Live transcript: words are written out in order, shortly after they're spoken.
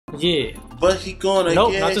Yeah. But he gonna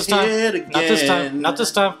Nope, get not this time. hit again. Not this time. Not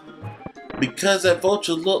this time. Because that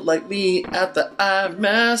vulture looked like me after I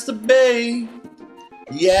masturbate.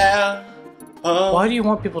 Yeah. Why do you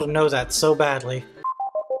want people to know that so badly?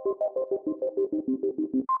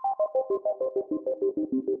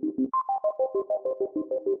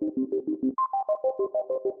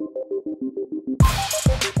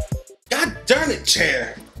 God darn it,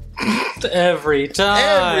 chair. Every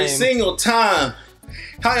time. Every single time.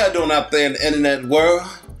 How y'all doing out there in the internet world?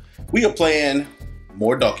 We are playing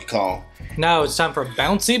more Donkey Kong. Now it's time for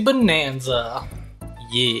Bouncy Bonanza.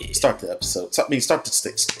 Yeah. Start the episode. Start the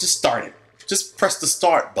stage. Just start it. Just press the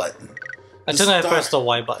start button. I think I pressed the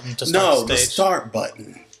Y button to start No, the the stage. start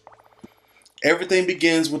button. Everything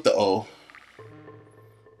begins with the O.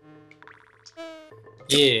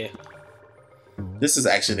 Yeah. This is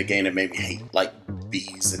actually the game that made me hate like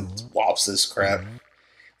bees and wops this crap.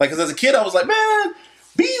 Like, cause as a kid I was like, man,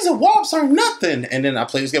 bees and wops are nothing. And then I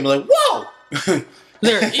played this game, I was like, whoa!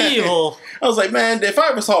 They're evil. I was like, man, if I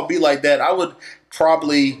ever saw a bee like that, I would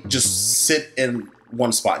probably just sit in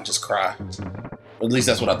one spot and just cry. At least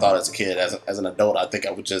that's what I thought as a kid. As an adult, I think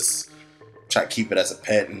I would just try to keep it as a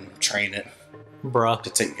pet and train it. Bruh. To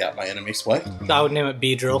take out my enemies. What? I would name it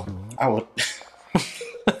Beedrill. I would.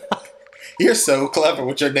 You're so clever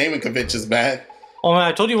with your naming conventions, man. Oh man,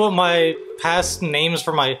 I told you what my past names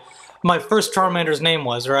for my first Charmander's name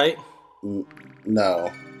was, right?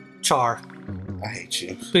 No. Char. I hate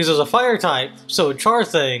you. Because it was a fire type, so it char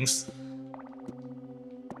things.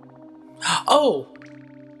 Oh!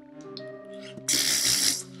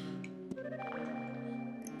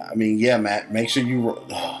 I mean, yeah, Matt. Make sure you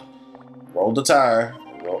roll the tire.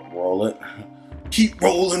 Roll it. Keep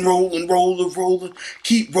rolling, rolling, rolling, rolling.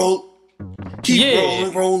 Keep rolling. Keep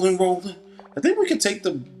rolling, rolling, rolling. I think we can take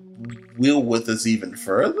the wheel with us even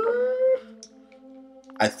further.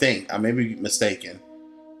 I think. I may be mistaken.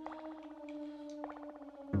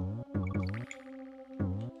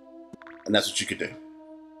 And that's what you could do.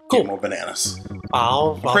 Cool. Get more bananas.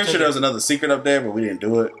 I'm pretty sure there was another secret up there, but we didn't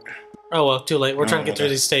do it. Oh well, too late. We're trying to get through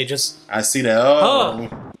these stages. I see that. Oh.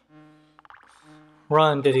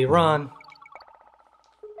 Run, Diddy, run.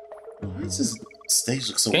 Why does this stage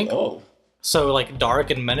look so low? So, like, dark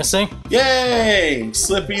and menacing? Yay!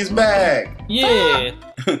 Slippy's back! Yeah!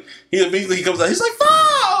 He immediately comes out, he's like,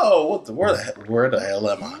 "Foul!" What the, where the hell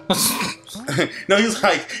am I? No, he's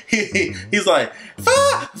like,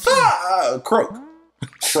 croak.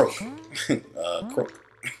 Croak. Croak.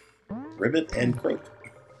 Ribbit and croak.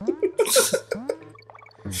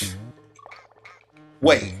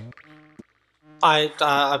 Wait. I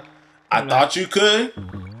thought you could.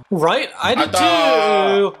 Right? I did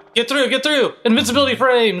too! Get through! Invincibility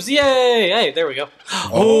frames! Yay! Hey, there we go.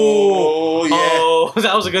 Oh, yeah. Oh,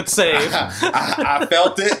 that was a good save. I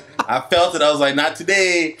felt it. I was like, not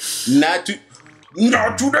today. Not today!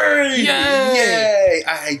 Yay!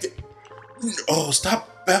 Yay! Oh, stop.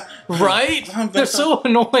 Right? They're so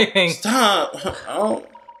annoying. Stop. Oh.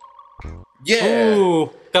 Yeah.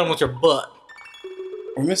 Ooh, got him with your butt.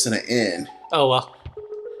 We're missing an N. Oh, well.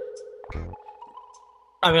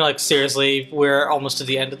 I mean, like, seriously, we're almost to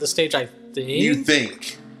the end of the stage, I think. You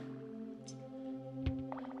think.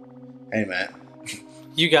 Hey, Matt.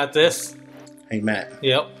 You got this. Hey, Matt.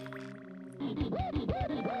 Yep.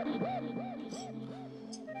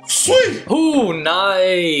 Sweet! Ooh,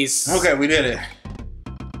 nice! Okay, we did it.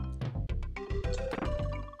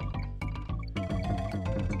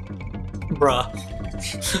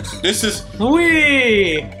 Bruh. This is...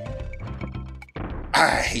 Wee! I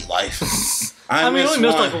hate life. I mean, we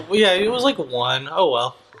missed like, yeah, it was like one. Oh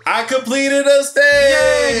well. I completed a stage!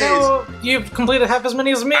 Yay! No, you've completed half as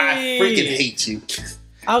many as me! I freaking hate you.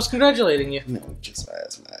 I was congratulating you. No, just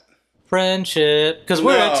fast, Matt. Friendship. Because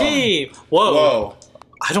we're a team! Whoa. Whoa.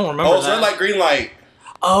 I don't remember that. Oh, it's red light, green light.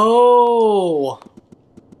 Oh!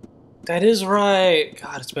 That is right.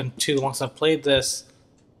 God, it's been too long since I've played this.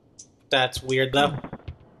 That's weird, though.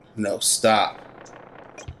 No, stop.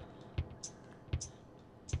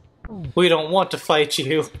 We don't want to fight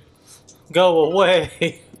you. Go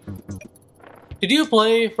away. Did you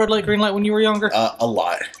play red light, green light when you were younger? A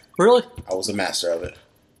lot. Really? I was a master of it.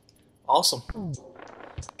 Awesome.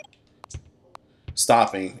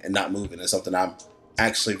 Stopping and not moving is something I'm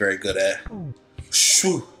actually very good at.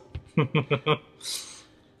 Shoo.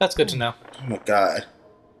 That's good to know. Oh my god.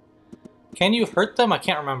 Can you hurt them? I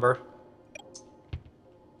can't remember.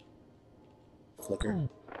 Flicker.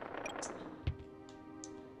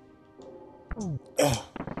 Oh.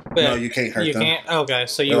 No, you can't hurt them. You can't? Okay,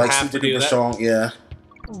 so you They're like have super to do duper that. strong, yeah.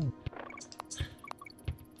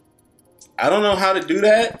 I don't know how to do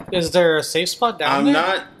that. Is there a safe spot down there?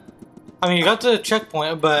 I'm not I mean, you got the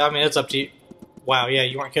checkpoint, but I mean, it's up to you. Wow, yeah,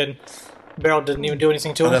 you weren't kidding. Barrel didn't even do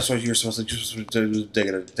anything to Oh, him. that's what you're supposed to do. You're supposed to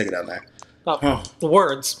take it out there. Oh, Huh. the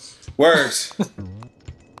words. Words.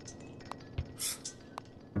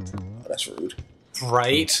 Oh, that's rude.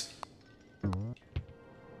 Right.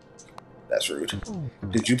 That's rude.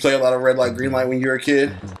 Did you play a lot of red light, green light when you were a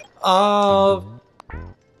kid? Not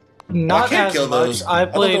as much. Those. I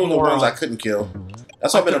played those were the more. ones I couldn't kill.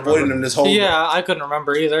 That's why I've been avoiding them this whole. Yeah, I couldn't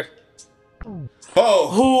remember either.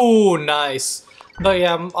 Oh. Ooh, nice. But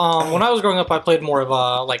yeah, when I was growing up, I played more of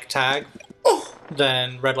like tag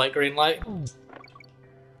than red light, green light.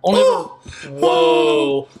 Only.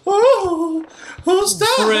 Whoa. Oh,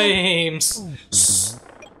 stop. Frames.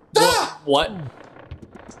 Stop. What?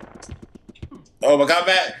 Oh my God,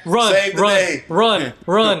 Matt! Run! Save the day. Run!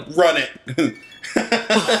 Run it!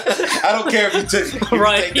 I don't care if you take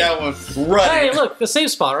that one. Run it! Hey, look, the save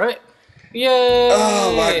spot, right? Yay!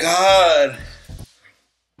 Oh my God!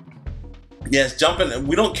 Yes, jumping.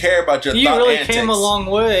 We don't care about your. You thought really antics. came a long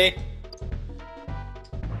way.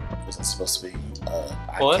 Was that supposed to be?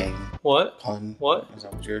 What? What? Pun. What? Is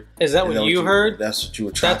that what you heard? That's what you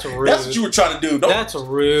were trying. That's rude. That's what you were trying to do. That's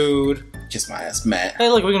rude. Kiss my ass, Matt. Hey,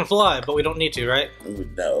 look, we can fly, but we don't need to, right?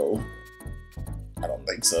 No, I don't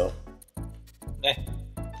think so. Eh.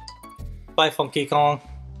 Bye, Funky Kong.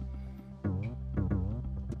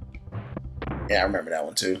 Yeah, I remember that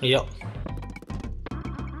one too. Yep.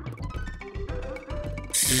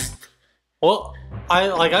 Well, I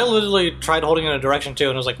literally tried holding in a direction too,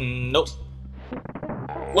 and I was like, nope.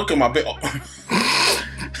 Look at my big. Oh,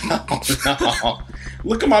 no.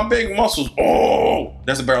 Look at my big muscles. Oh,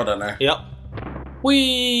 there's a barrel down there. Yep.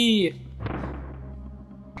 Whee!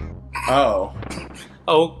 Oh.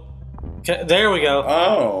 Oh. Okay, there we go.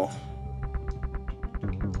 Oh.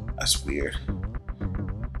 That's weird.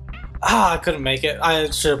 Ah, I couldn't make it. I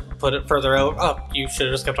should have put it further out. Oh, you should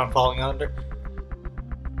have just kept on falling under.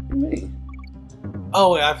 What do you mean?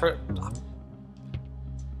 Oh, wait,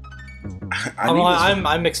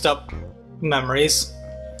 I mixed up memories.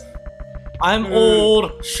 I'm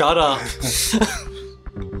old. Shut up.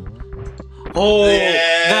 Oh,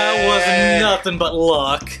 that was nothing but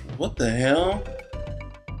luck. What the hell?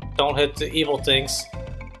 Don't hit the evil things.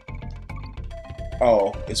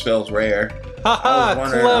 Oh, it spells rare. Haha,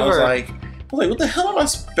 clever. I was like, what the hell am I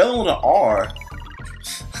spelling with an R?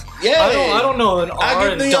 Yay! I don't know an R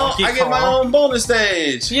in Donkey Kong. I get my own bonus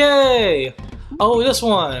stage. Yay! Oh, this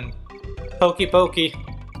one. Pokey pokey.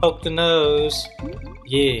 Poke the nose.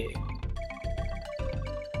 Yeah.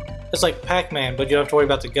 It's like Pac-Man, but you don't have to worry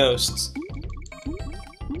about the ghosts.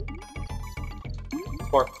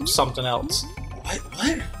 Or something else.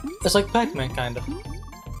 What? It's like Pac-Man, kind of.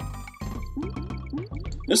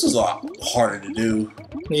 This is a lot harder to do.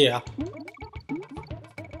 Yeah.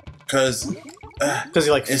 Because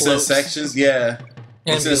you like it's in floats. sections, yeah.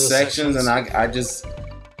 And It's in sections, and I just...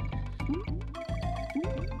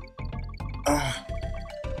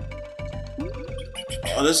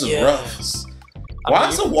 Oh, this is rough. Why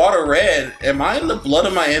is the water red? Am I in the blood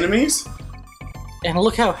of my enemies? And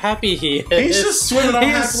look how happy he is. He's just swimming on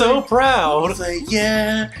He's so proud. He's like,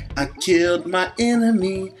 yeah, I killed my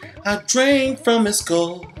enemy. I drank from his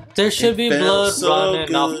skull. There should be blood so running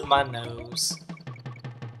good. off my nose.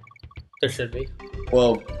 There should be.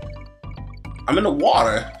 Well, I'm in the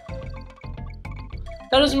water.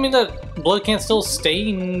 That doesn't mean that blood can't still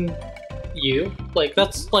stain you. Like,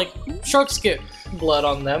 that's like, sharks get blood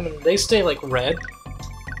on them and they stay like red.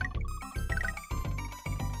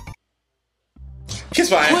 Kiss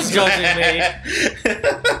my ass. Quit judging me.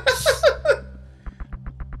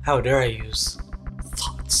 How dare I use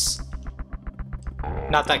thoughts?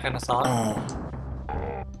 Not that kind of thought.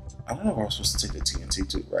 I don't know where I'm supposed to take the TNT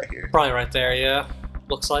to. Right here. Probably right there, yeah.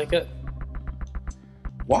 Looks like it.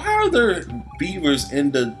 Why are there beavers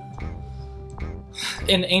in the...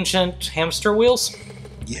 In ancient hamster wheels?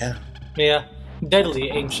 Yeah. Yeah. Deadly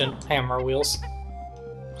ancient hammer wheels.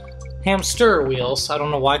 Hamster wheels. I don't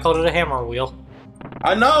know why I called it a hammer wheel.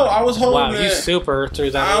 I know, I was holding Wow, it. you super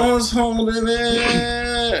threw that. I was holding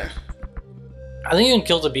it. I think you can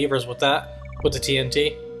kill the beavers with that. With the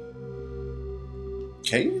TNT.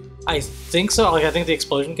 Can you? I think so. Like, I think the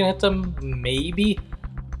explosion can hit them, maybe,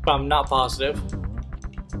 but I'm not positive.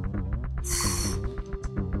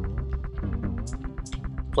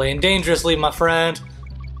 Playing dangerously, my friend.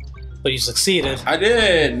 But you succeeded. I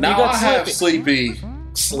did. Now got I have Sleepy.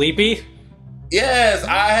 Sleepy? Yes,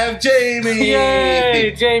 I have Jamie.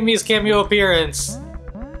 Yay! Jamie's cameo appearance.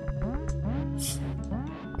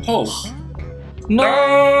 Oh. No!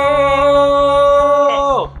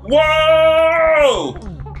 Whoa!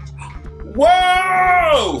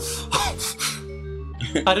 Whoa!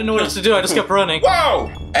 I didn't know what else to do. I just kept running. Whoa!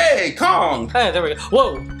 Hey, Kong! Hey, there we go.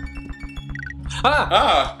 Whoa!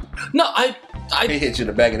 Ah! No, He hit you in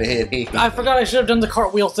the back of the head. I forgot I should have done the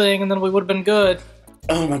cartwheel thing, and then we would have been good.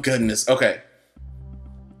 Oh my goodness. Okay.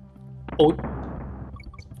 Oh.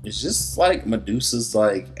 Is this like Medusa's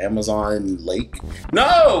like Amazon lake?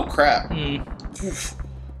 No! Crap.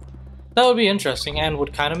 That would be interesting and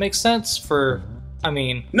would kind of make sense for, I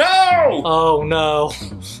mean... No! Oh, no.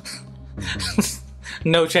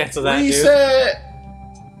 No chance of that, Reset!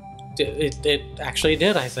 dude. It actually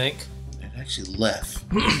did, I think. It actually left.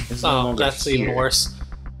 Oh, that's even worse.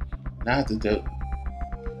 Not to do.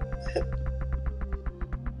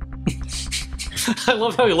 I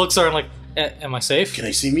love how he looks around like, am I safe? Can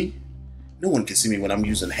they see me? No one can see me when I'm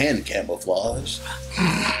using hand camouflage.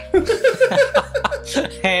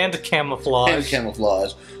 Hand camouflage. Hand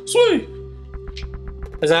camouflage. Sweet!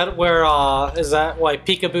 Is that where, is that why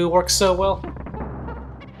peekaboo works so well?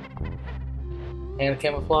 Hand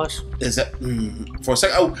camouflage? Is that... for a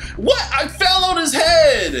second... Oh, what? I fell on his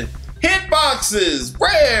head! Hitboxes!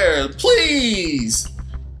 Rare! Please!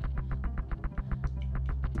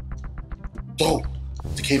 Oh!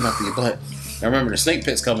 It came out of your butt. Now remember, the snake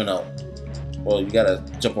pit's coming up. Well, you gotta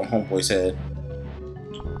jump on Homeboy's head.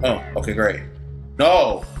 Oh, okay, great.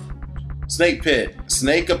 No! Snake pit.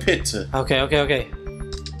 Snake a pit. Okay.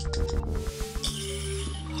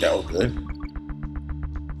 That was good.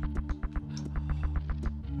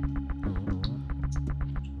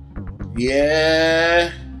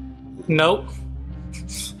 Yeah. Nope.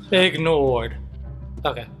 Ignored.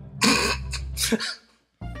 Okay.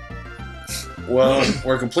 Well,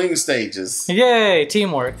 we're completing stages. Yay,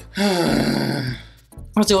 teamwork.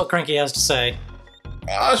 Let's see what Cranky has to say.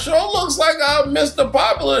 Sure looks like I missed the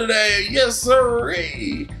popular today. Yes,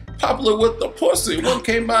 sirree. Popular with the pussy. One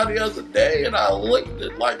came by the other day and I licked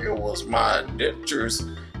it like it was my dentures.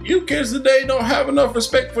 You kids today don't have enough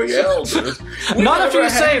respect for your elders. Not if you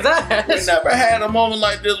say that. We never had a moment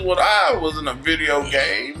like this when I was in a video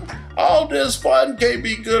game. All this fun can't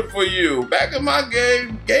be good for you. Back in my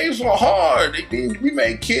game, games were hard. We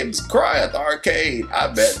made kids cry at the arcade. I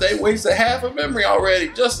bet they wasted half a memory already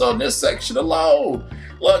just on this section alone.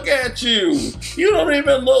 Look at you. You don't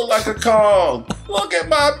even look like a Kong. Look at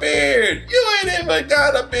my beard. You ain't even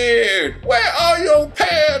got a beard. Where are your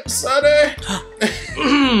pants, sonny?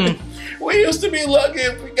 We used to be lucky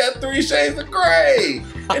if we got 3 shades of gray.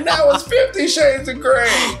 And now it's 50 Shades of Grey.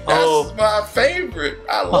 That's my favorite.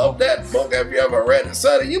 I love that book. Have you ever read it,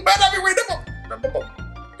 sonny? You better be reading the book.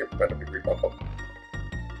 You better be reading the book.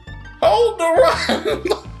 Hold the run.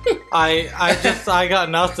 I got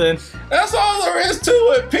nothing. That's all there is to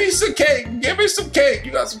it. Piece of cake. Give me some cake.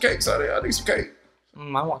 You got some cake, sonny? I need some cake.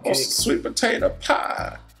 I want cake. Some sweet potato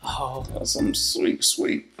pie. Oh. Some sweet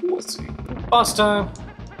pussy. Boss time.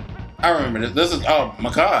 I remember this. This is, oh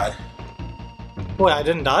my God. Wait, I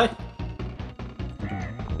didn't die?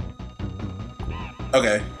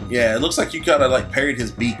 Okay. Yeah, it looks like you kind of like parried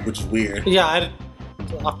his beak, which is weird. Yeah,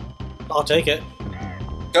 I'll take it.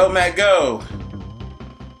 Go, Matt, go.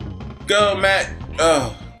 Go, Matt.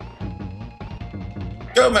 Oh.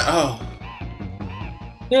 Go, Matt. Oh.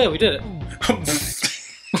 Yeah, we did it.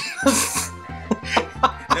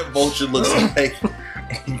 That vulture looks like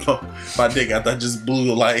my dick. I thought just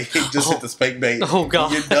blew like just hit the spank bait. Oh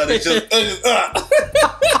God! You're done. It's just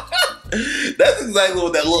that's exactly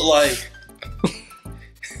what that looked like.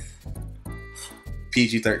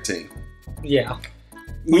 PG-13. Yeah.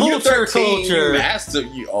 When you're Vulture 13, culture. you master.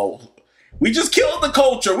 We just killed the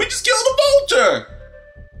culture. We just killed the vulture.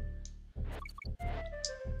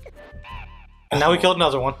 And now we killed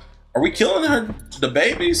another one. Are we killing the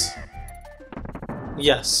babies?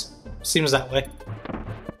 Yes. Seems that way.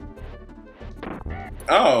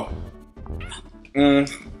 Oh.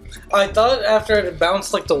 I thought after it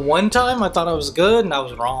bounced like the one time, I thought I was good, and I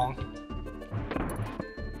was wrong.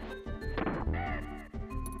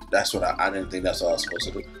 That's what I didn't think that's what I was supposed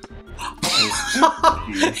to do.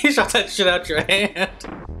 You shot that shit out your hand.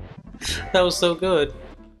 That was so good.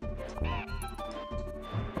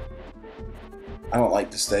 I don't like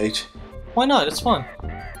the stage. Why not? It's fun.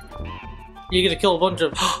 You get to kill a bunch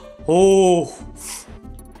of... Oh!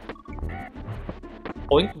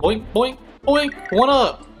 Boink, boink, boink, boink! One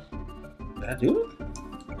up! Did I do it?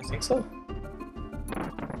 I think so.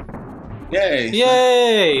 Yay!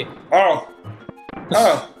 Yay! Oh!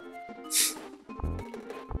 Oh!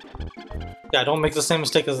 Yeah, don't make the same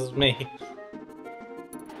mistake as me.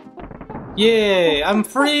 Yay! I'm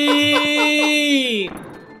free!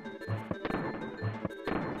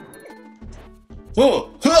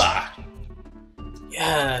 Oh! Ha!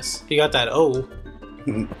 Yes! You got that O.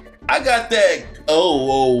 I got that.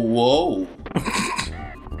 Oh, whoa.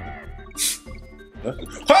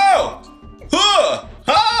 Oh! Huh!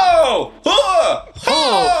 Oh! Huh!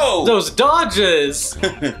 Oh! Those dodges!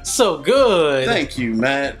 So good! Thank you,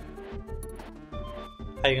 Matt.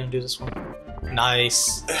 How you gonna do this one?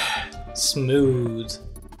 Nice. Smooth.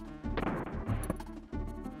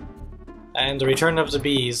 And the return of the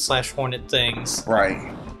bees / hornet things.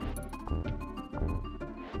 Right.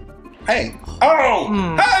 Hey.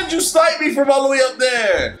 Oh! How did you snipe me from all the way up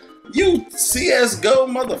there? You CSGO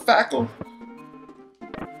motherfucker.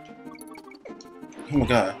 Oh my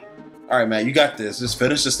god. Alright, man, you got this. Just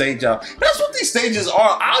finish the stage out. That's what these stages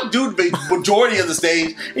are. I'll do the majority of the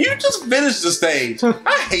stage, and you just finish the stage.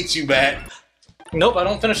 I hate you, Matt. Nope, I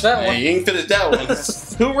don't finish that one. You ain't finished that one.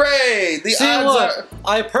 Hooray! The odds are...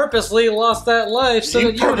 I purposely lost that life so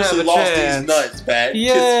that you would have a lost chance. These nuts, Matt.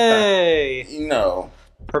 Yay! No.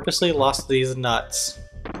 Purposely lost these nuts.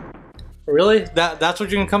 Really? That's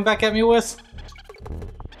what you can come back at me with?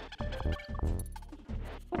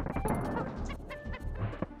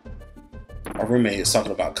 Our roommate is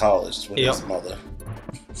talking about college with his mother.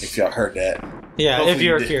 If y'all heard that. Yeah, hopefully if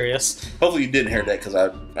you're curious. Hopefully you didn't hear that because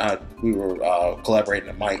we were collaborating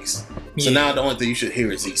at mics. So now the only thing you should hear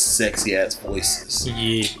is these sexy ass voices.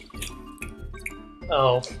 Yeah.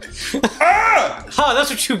 Oh. Ah! Ha! That's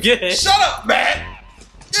what you get. Shut up, Matt.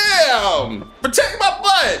 Damn! Protect my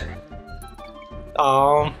butt.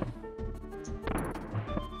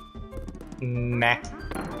 Nah.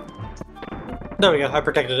 There we go. I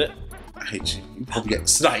protected it. I hate you. You probably get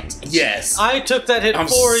sniped. Yes. I took that hit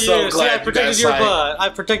for you. See, I protected your butt. I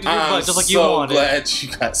protected your butt just like you wanted. I'm so glad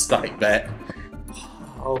you got sniped, Matt.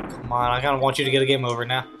 Oh, come on. I kind of want you to get a game over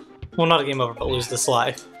now. Well, not a game over, but lose this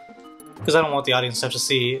life. Because I don't want the audience to have to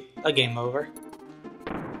see a game over.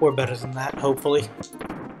 We're better than that, hopefully.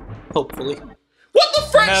 Hopefully. What the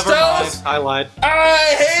French does? I lied.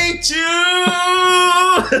 I hate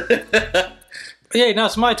you! Yay, now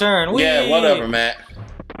it's my turn. Whee! Yeah, whatever, Matt.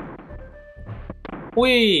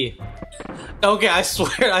 Wee! Okay, I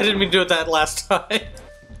swear I didn't mean to do it that last time.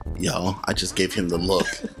 Yo, I just gave him the look.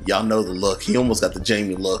 Y'all know the look. He almost got the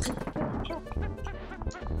Jamie look.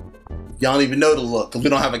 Y'all don't even know the look because we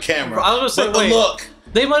don't have a camera. I was gonna say, wait, the look.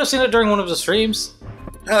 They might have seen it during one of the streams.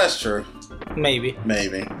 Yeah, that's true. Maybe.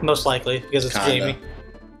 Maybe. Most likely, because it's Jamie.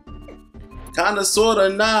 Kinda, sorta,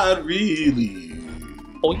 not really.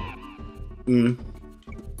 Oh.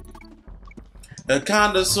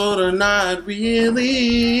 Kinda, sorta, not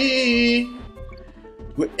really.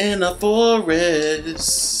 We're in a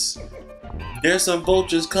forest. There's some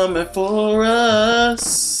vultures coming for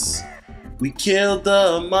us. We killed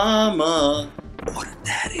the mama or the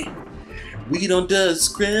daddy. We don't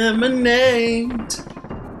discriminate.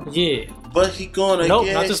 Yeah. But he gonna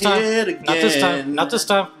get not this time. hit again. Not this time. Not this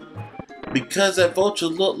time. Because that vulture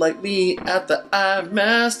looked like me after I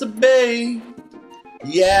masturbate.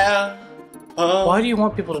 Yeah. Why do you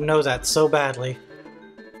want people to know that so badly?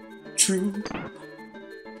 True.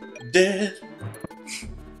 Dead.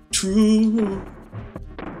 True.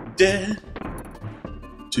 Dead.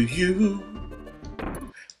 To you.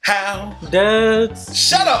 How? Dead.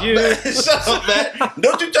 Shut up, man. Shut up, man.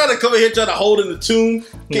 Don't you try to come in here trying to hold in the tune.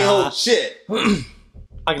 Can't hold shit.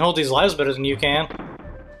 I can hold these lives better than you can.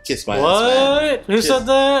 Kiss my ass, man. What? Who said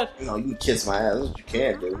that? No, you can kiss my ass. That's what you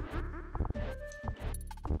can do.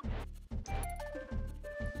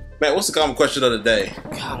 Man, what's the common question of the day?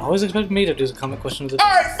 God, always expect me to do the common question of the day.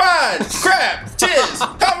 Alright, fine. Crap. Tiz.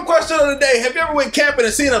 Common question of the day. Have you ever went camping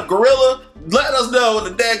and seen a gorilla? Let us know in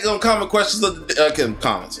the daggone common questions of the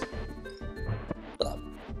comments.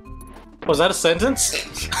 Was that a sentence?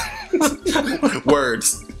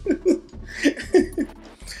 Words.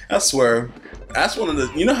 I swear. That's one of the,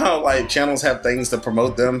 you know how like channels have things to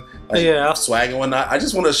promote them, like swag and whatnot. I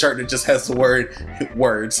just want a shirt that just has the word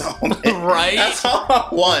words on it. Right. That's all I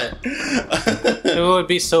want. It would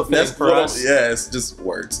be so fake for us. Yeah, it's just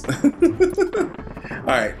words. All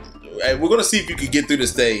right, we're gonna see if you can get through the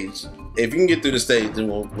stage. If you can get through the stage, then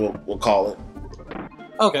we'll call it.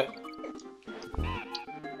 Okay.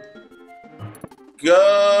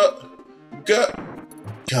 Go.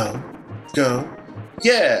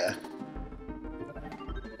 Yeah.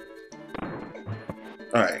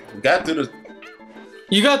 All right, we got through the.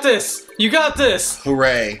 You got this. You got this.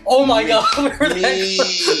 Hooray! Oh my God! Me.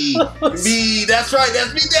 That's right.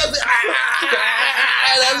 That's me dancing.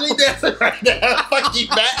 That's me dancing right now. Fuck you,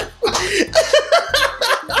 Matt.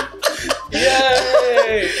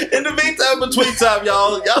 Yay! In the meantime, between time,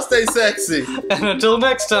 y'all stay sexy. And until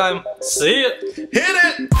next time, see ya.